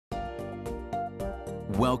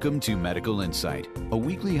Welcome to Medical Insight, a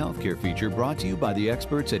weekly healthcare feature brought to you by the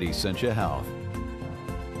experts at Essentia Health.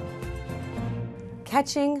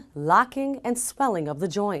 Catching, locking, and swelling of the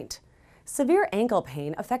joint. Severe ankle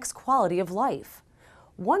pain affects quality of life.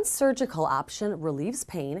 One surgical option relieves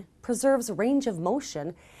pain, preserves range of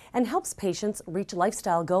motion, and helps patients reach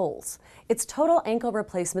lifestyle goals. It's total ankle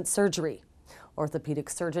replacement surgery. Orthopedic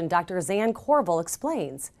surgeon Dr. Zan Corville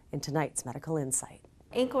explains in tonight's Medical Insight.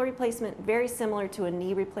 Ankle replacement, very similar to a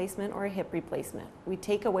knee replacement or a hip replacement. We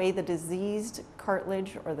take away the diseased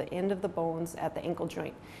cartilage or the end of the bones at the ankle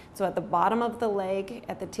joint. So at the bottom of the leg,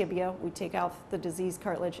 at the tibia, we take off the diseased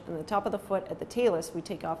cartilage, and the top of the foot, at the talus, we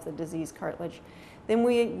take off the diseased cartilage. Then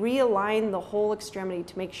we realign the whole extremity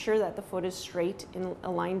to make sure that the foot is straight and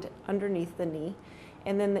aligned underneath the knee.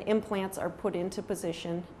 And then the implants are put into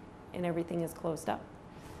position and everything is closed up.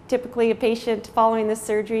 Typically, a patient following this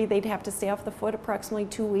surgery, they'd have to stay off the foot approximately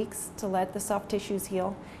 2 weeks to let the soft tissues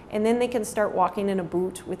heal. And then they can start walking in a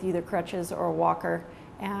boot with either crutches or a walker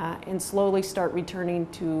and slowly start returning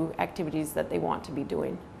to activities that they want to be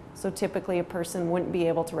doing. So typically, a person wouldn't be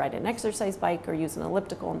able to ride an exercise bike or use an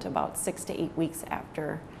elliptical until about 6 to 8 weeks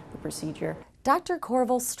after the procedure. Dr.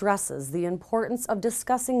 Corville stresses the importance of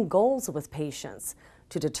discussing goals with patients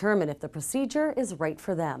to determine if the procedure is right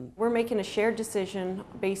for them. We're making a shared decision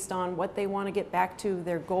based on what they want to get back to,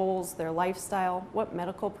 their goals, their lifestyle, what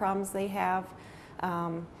medical problems they have,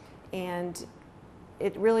 and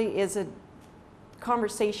it really is a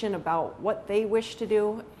conversation about what they wish to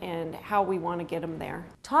do and how we want to get them there.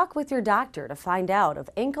 Talk with your doctor to find out if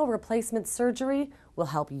ankle replacement surgery will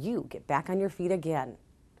help you get back on your feet again.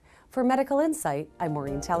 For Medical Insight, I'm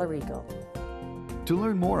Maureen Tallarico. To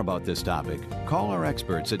learn more about this topic, call our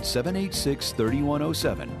experts at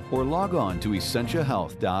 786-3107 or log on to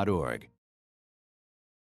essentiahealth.org.